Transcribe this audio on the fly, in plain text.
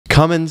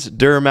Cummins,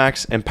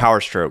 Duramax, and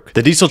Powerstroke.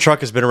 The diesel truck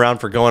has been around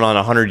for going on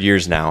 100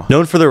 years now.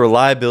 Known for their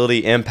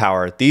reliability and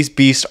power, these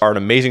beasts are an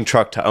amazing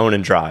truck to own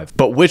and drive.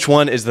 But which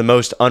one is the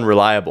most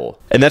unreliable?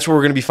 And that's what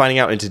we're going to be finding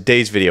out in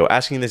today's video,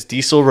 asking this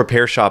diesel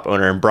repair shop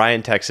owner in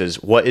Bryan, Texas,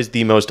 what is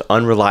the most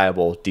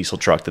unreliable diesel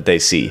truck that they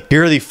see.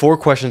 Here are the 4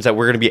 questions that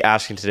we're going to be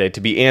asking today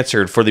to be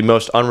answered for the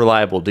most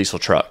unreliable diesel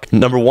truck.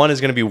 Number 1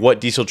 is going to be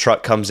what diesel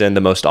truck comes in the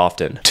most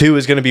often. 2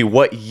 is going to be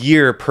what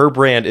year per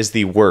brand is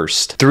the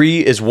worst.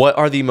 3 is what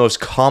are the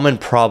most common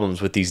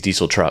problems with these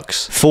diesel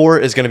trucks. 4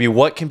 is going to be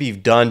what can be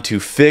done to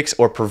fix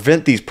or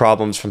prevent these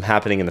problems from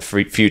happening in the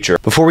future.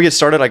 Before we get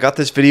started, I got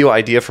this video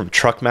idea from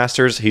Truck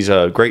Masters. He's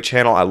a great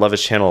channel. I love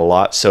his channel a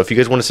lot. So if you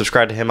guys want to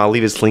subscribe to him, I'll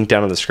leave his link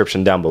down in the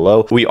description down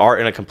below. We are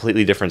in a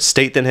completely different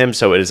state than him,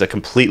 so it is a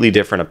completely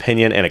different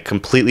opinion and a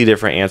completely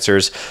different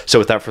answers. So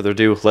without further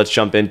ado, let's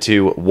jump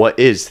into what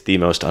is the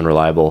most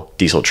unreliable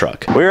diesel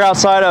truck. We're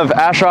outside of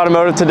Asher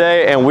Automotive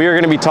today, and we are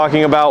going to be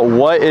talking about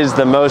what is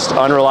the most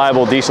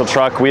unreliable diesel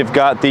truck. We've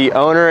got the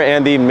owner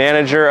and the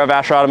manager of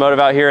Asher Automotive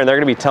out here, and they're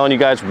going to be telling you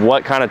guys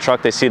what kind of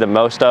truck they see the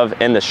most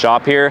of in the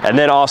shop here, and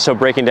then also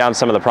breaking down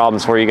some of the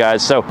problems for you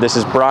guys. So this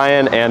is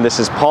Brian and this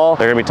is Paul.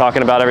 They're going to be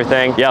talking about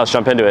everything. Yeah, let's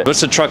jump into it.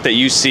 What's the truck that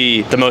you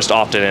see the most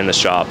often in the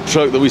shop? The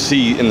truck that we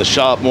see in the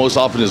shop most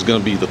often is going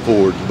to be the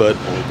Ford, but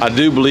I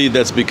do believe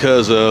that's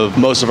because of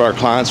most of our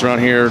clients around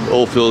here,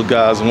 oil field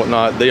guys and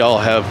whatnot, they all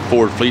have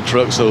Ford fleet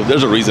trucks, so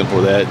there's a reason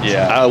for that.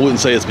 Yeah. I wouldn't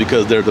say it's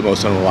because they're the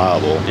most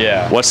unreliable.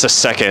 Yeah. What's the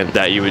second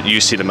that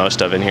you see the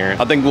most of in here?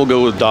 I think we'll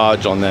go with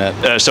Dodge on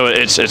that. So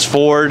it's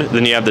Ford,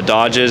 then you have the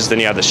Dodges, then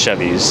you have the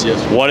Chevys.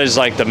 Yes. What is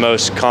like the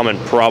most common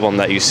problem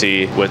that you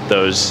see with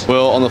those?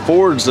 Well, on the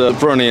Fords, the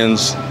front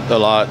ends a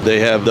lot. They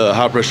have the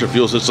high pressure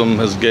fuel system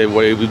has gave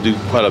way. We do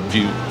quite a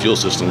few fuel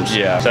systems.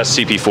 Yeah. So that's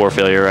CP4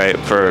 failure, right?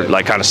 For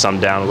like kind of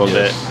summed down a little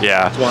bit.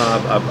 Yeah. That's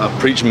why I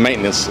preach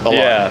maintenance a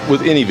lot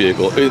with any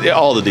vehicle,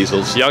 all the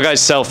diesels. Y'all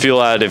guys sell fuel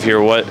additive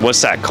here.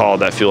 What's that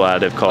called, that fuel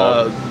additive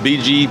called?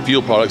 BG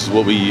fuel products is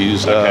what we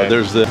use. Okay.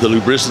 There's the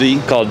lubricity.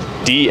 Called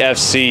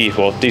DFC,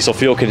 well, diesel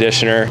fuel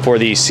conditioner for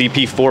the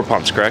CP4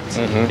 pumps, correct?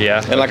 Mm-hmm.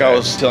 Yeah. And like I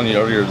was telling you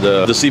earlier,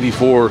 the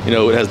CP4, you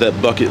know, it has that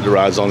bucket that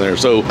rides on there.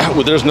 So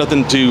when there's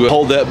nothing to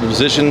hold that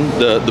position,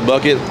 the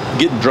bucket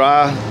get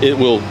dry, it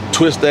will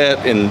twist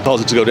that and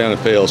cause it to go down and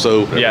fail.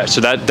 So yeah,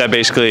 so that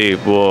basically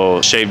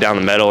will shave down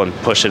the metal and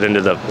push it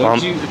into the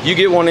pump. You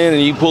get one in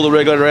and you pull the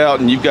regulator out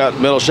and you've got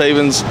metal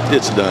shavings,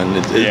 it's done.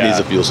 It needs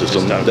a fuel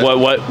system.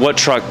 What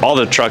truck? All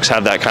the trucks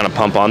have that kind of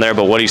pump on there,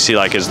 but what do you see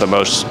like is the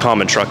most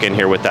common truck in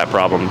here with that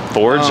problem?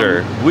 Fords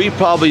or? We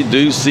probably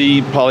do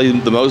see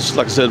the most,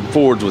 like I said,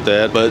 Fords with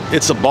that, but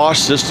it's a Bosch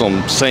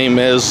system, same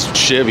as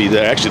Chevy.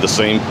 They're actually the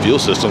same fuel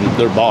system.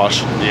 They're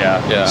Bosch.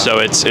 Yeah. So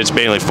it's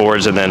mainly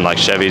Fords and then like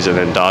Chevys and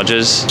then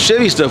Dodges.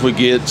 Chevy stuff we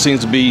get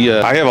seems to be,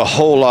 I have a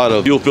whole lot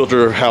of fuel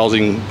filter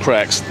housing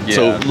cracks. Yeah.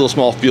 So little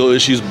small fuel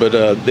issues, but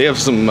they have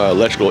some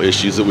electrical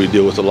issues that we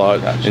deal with a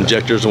lot. Gotcha.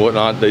 Injectors and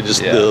whatnot. They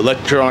just, the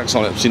electronics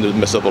on it seem to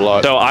mess up a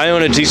lot. So I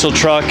own a diesel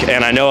truck,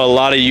 and I know a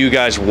lot of you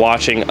guys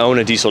watching own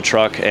a diesel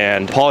truck,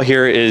 and Paul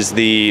here is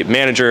the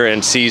manager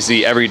and sees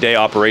the everyday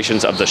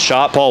operations of the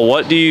shop. Paul,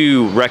 what do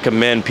you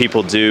recommend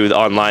people do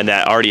online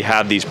that already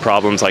have these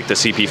problems like the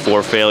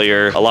CP4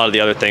 failure, a lot of the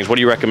other things? What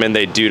do you recommend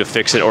they do to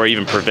fix it or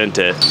even prevent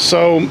it?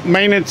 So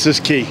maintenance is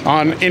key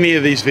on any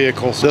of these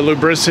vehicles. The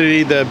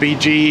lubricity, the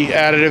BG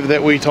additive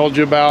that we told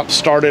you about,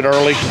 start it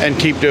early and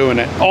keep doing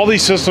it. All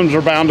these systems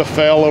are bound to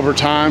fail over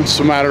time. It's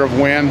a matter of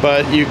when,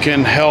 but you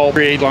can help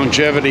create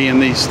longevity in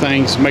these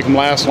things, make them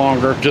last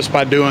longer just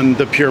by doing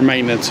the pure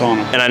maintenance on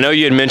them. And I know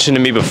you had mentioned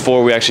to me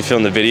before we actually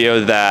filmed the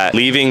video that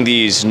leaving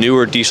these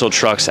newer diesel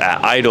trucks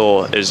at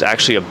idle is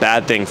actually a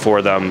bad thing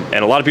for them.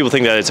 And a lot of people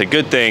think that it's a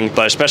good thing,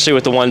 but especially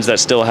with the ones that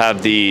still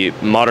have the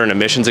modern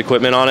emissions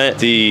equipment on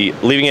it,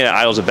 leaving it at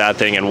idle is a bad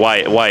thing. And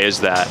why is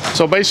that?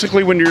 So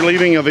basically when you're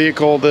leaving a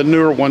vehicle, the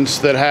newer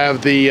ones that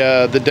have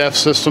the DEF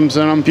systems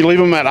in them, if you leave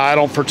them at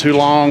idle for too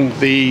long,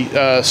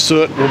 the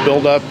soot will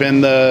build up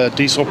in the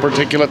diesel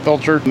particulate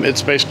filter.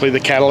 It's basically the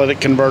catalytic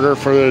converter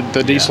for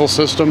the diesel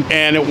system,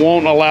 and it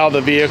won't allow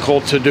the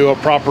vehicle to do a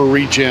proper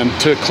reach-in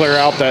to clear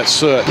out that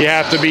soot. You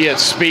have to be at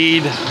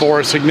speed for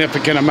a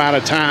significant amount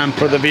of time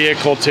for the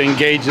vehicle to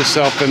engage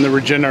itself in the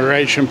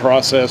regeneration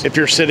process. If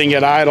you're sitting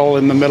at idle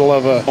in the middle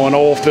of an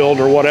oil field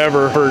or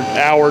whatever for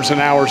hours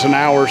and hours and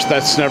hours,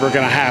 that's never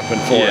going to happen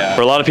for it.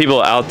 For a lot of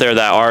people out there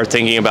that are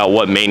thinking about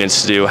what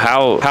maintenance to do,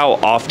 how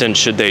often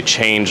should they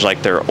change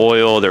like their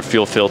oil, their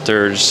fuel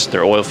filters,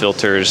 their oil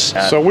filters?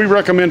 So we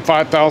recommend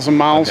 5,000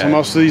 miles on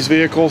most of these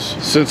vehicles.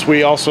 Since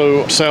we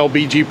also sell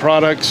BG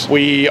products,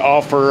 we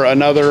offer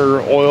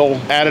another oil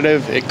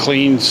additive. It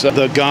cleans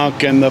the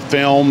gunk and the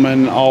film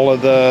and all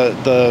of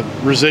the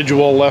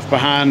residual left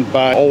behind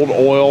by old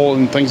oil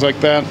and things like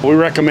that. We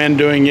recommend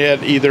doing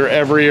it either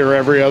every or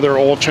every other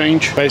oil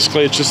change.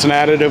 Basically, it's just an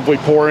additive we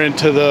pour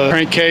into the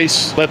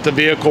crankcase, let the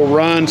vehicle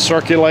run,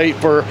 circulate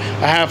for a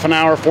half an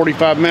hour,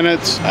 45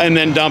 minutes, and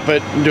then dump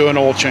it and do an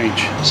oil change.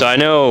 So I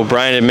know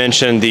Brian had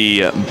mentioned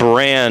the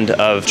brand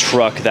of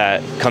truck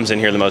that comes in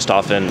here the most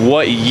often.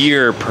 What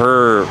year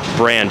per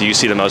brand do you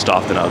see the most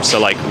often of? So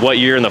like what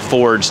year in the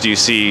Fords do you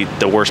see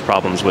the worst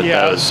problems with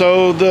those?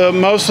 So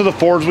most of the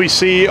Fords we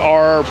see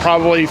are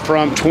probably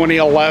from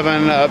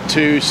 2011 up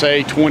to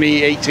say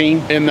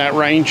 2018, in that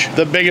range.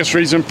 The biggest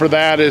reason for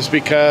that is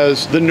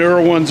because the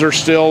newer ones are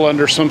still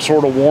under some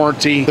sort of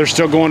warranty. They're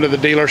still going to the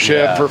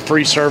dealership for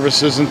free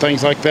services and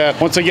things like that.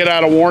 Once they get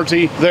out of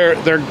warranty, they're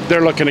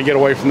looking to get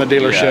away from the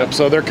dealership.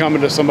 So they're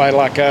coming to somebody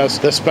like us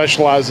that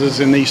specializes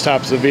in these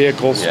types of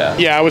vehicles.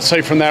 Yeah, I would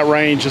say from that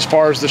range. As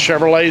far as the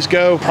Chevrolets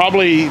go,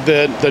 probably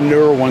the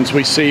newer ones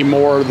we see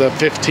more the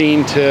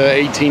 15 to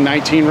 18,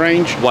 19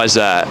 range. Why is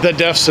that? The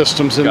DEF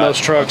systems in those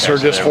trucks are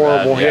just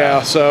horrible.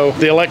 So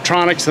the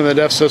electronics and the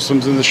DEF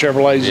systems in the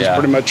Chevrolets is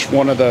pretty much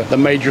one of the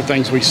major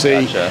things we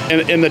see.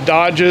 In the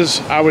Dodges,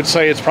 I would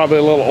say it's probably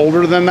a little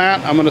older than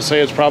that. I'm going to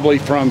say it's probably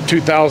from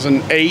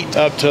 2008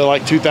 up to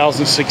like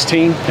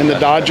 2016 in the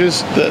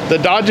Dodges. The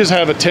Dodges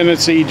have a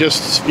tendency,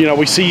 just, you know,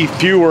 we see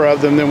fewer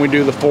of them than we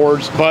do the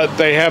Fords, but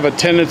they have a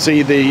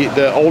tendency,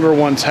 the older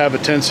ones have a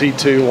tendency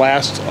to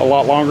last a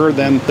lot longer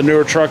than the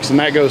newer trucks, and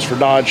that goes for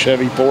Dodge,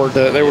 Chevy, Ford.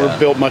 They were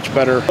built much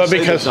better. But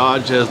because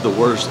Dodge has the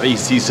worst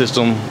AC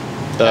system.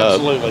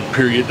 Absolutely.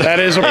 Period. That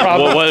is a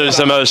problem. What is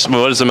the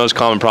most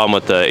common problem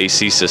with the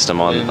AC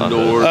system on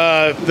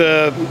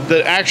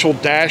the actual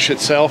dash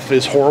itself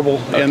is horrible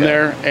in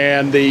there,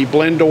 and the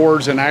blend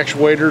doors and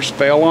actuators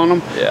fail on them.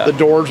 The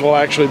doors will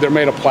actually, they're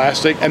made of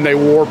plastic and they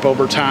warp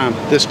over time.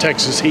 This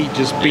Texas heat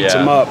just beats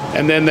them up,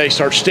 and then they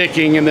start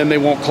sticking, and then they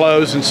won't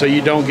close, and so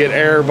you don't get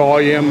air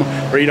volume,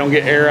 or you don't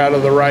get air out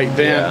of the right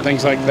vent,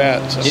 things like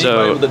that.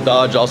 So the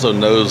Dodge also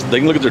knows, they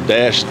can look at their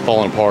dash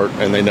falling apart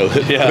and they know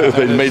that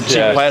they made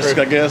cheap plastic,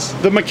 I guess.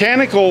 The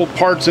mechanical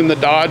parts in the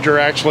Dodge are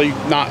actually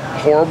not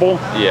horrible.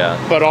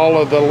 But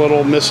all of the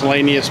little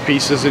miscellaneous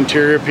pieces,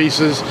 interior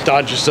pieces,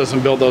 Dodge just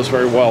doesn't build those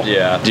very well.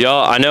 Do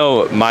y'all, I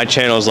know my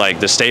channel's like,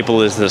 the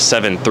staple is the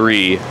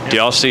 7.3. Do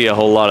y'all see a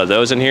whole lot of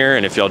those in here?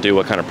 And if y'all do,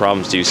 what kind of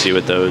problems do you see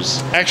with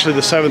those? Actually,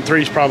 the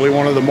 7.3 is probably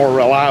one of the more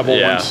reliable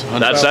ones.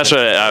 That's what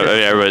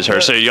everybody's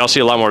heard. So y'all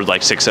see a lot more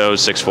like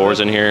 6.0s, 6.4s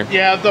in here?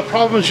 Yeah, the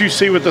problems you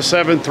see with the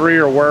 7.3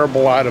 are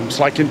wearable items,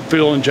 like in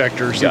fuel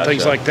injectors and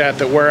things like that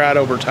wear out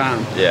over time.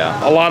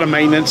 A lot of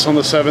maintenance on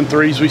the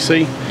 7.3s we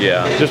see.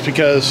 Just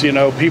because, you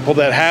know, people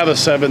that have a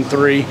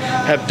 7.3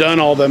 have done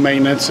all the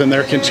maintenance and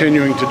they're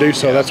continuing to do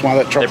so. That's why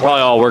that truck. They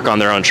probably all work on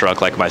their own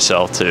truck like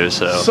myself too.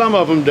 So some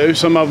of them do.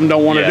 Some of them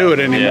don't want to do it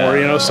anymore.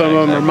 You know, some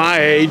of them are my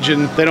age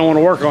and they don't want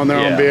to work on their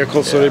own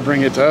vehicles, so they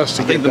bring it to us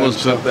to get done.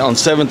 On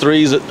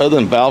 7.3s, other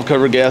than valve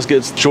cover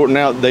gaskets shorten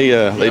out, they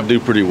do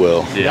pretty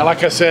well. Yeah,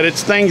 like I said,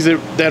 it's things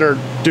that are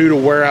due to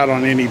wear out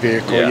on any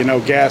vehicle. You know,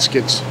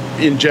 gaskets,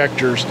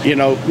 injectors, you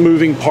know,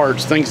 moving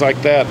parts, things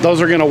like that.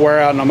 Those are going to wear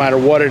out no matter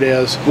what it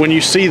is. When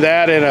you see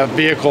that in a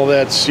vehicle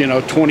that's, you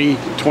know, 20,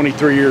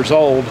 23 years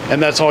old,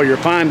 and that's all you're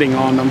finding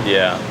on them,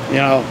 you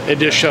know, it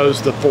just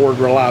shows the Ford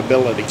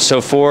reliability.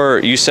 So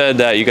you said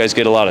that you guys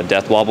get a lot of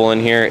death wobble in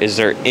here. Is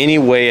there any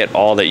way at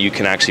all that you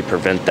can actually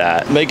prevent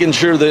that? Making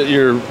sure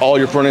that all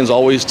your front end's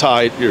always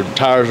tight, your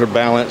tires are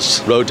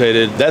balanced,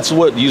 rotated. That's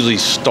what usually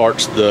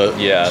starts the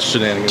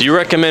shenanigans. Do you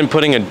recommend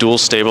putting a dual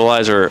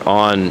stabilizer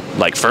on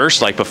like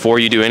first, like before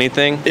you do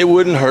anything? It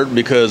wouldn't hurt,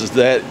 because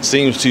that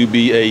seems to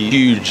be a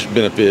huge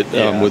benefit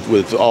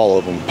with all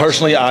of them.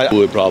 Personally, I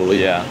would probably.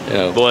 You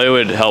know. Well, it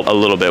would help a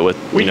little bit with,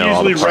 we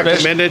usually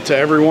recommend it to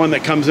everyone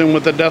that comes in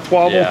with a death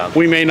wobble.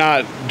 We may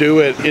not do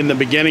it in the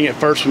beginning at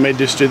first. We may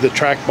just do the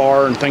track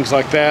bar and things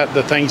like that,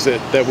 the things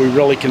that we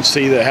really can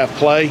see that have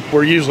play.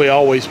 We're usually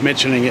always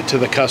mentioning it to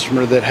the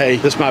customer that, hey,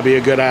 this might be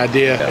a good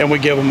idea, and we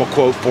give them a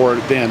quote for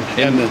it then.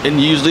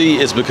 And usually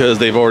it's because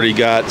they've already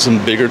got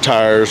some bigger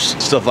tires,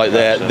 stuff like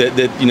that,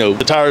 you know,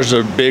 the tires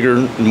are bigger,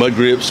 mud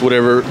grips,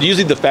 whatever.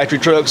 Usually the factory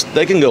trucks,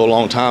 they can go a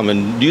long time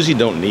and usually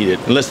don't need it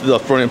unless the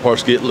front end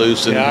parts get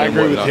loose. And, I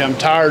agree with him.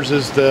 Tires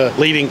is the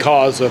leading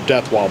cause of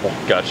death wobble.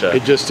 Gotcha.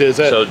 It just is.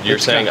 So you're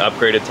saying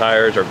upgraded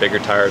tires or bigger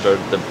tires are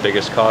the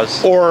biggest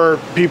cause? Or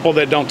people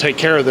that don't take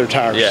care of their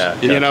tires.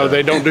 You know,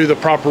 they don't do the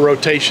proper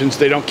rotations.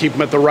 They don't keep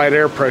them at the right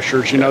air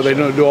pressures. You know, they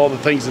don't do all the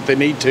things that they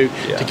need to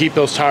keep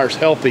those tires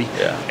healthy.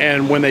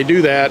 And when they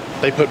do that,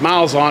 they put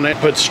miles on it,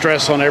 put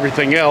stress on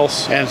everything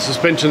else, and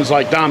suspension's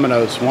like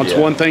dominoes. Once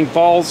one thing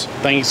falls,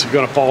 things are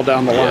going to fall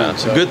down the line.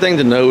 So. A good thing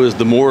to know is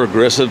the more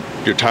aggressive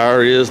your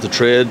tire is, the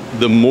tread,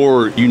 the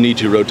more you need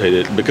to rotate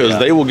it, because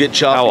they will get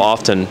choppy. How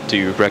often do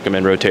you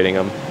recommend rotating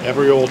them?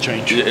 Every oil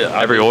change.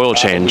 Every oil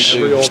change.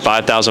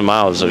 5,000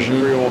 miles.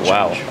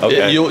 Wow.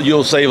 Okay.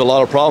 You'll save a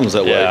lot of problems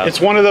that way.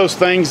 It's one of those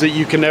things that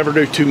you can never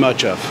do too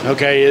much of.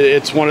 Okay,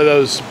 it's one of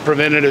those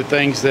preventative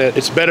things that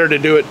it's better to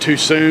do it too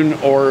soon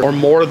or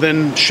more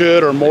than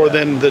should, or more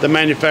than the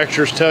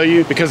manufacturers tell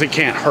you, because it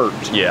can't hurt.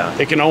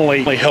 It can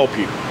only help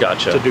you.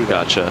 Gotcha. To do that.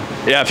 Gotcha.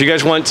 Yeah, if you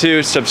guys want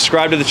to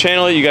subscribe to the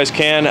channel, you guys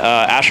can.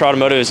 Asher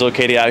Automotive is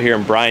located out here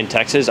in Bryan,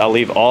 Texas. I'll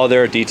leave all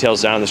their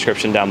details down in the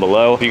description down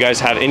below. If you guys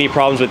have any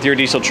problems with your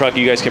diesel truck,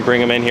 you guys can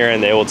bring them in here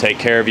and they will take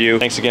care of you.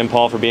 Thanks again,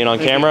 Paul, for being on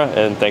camera,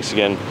 and thanks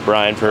again,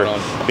 Bryan, for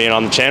being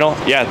on the channel.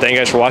 Yeah, thank you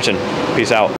guys for watching. Peace out.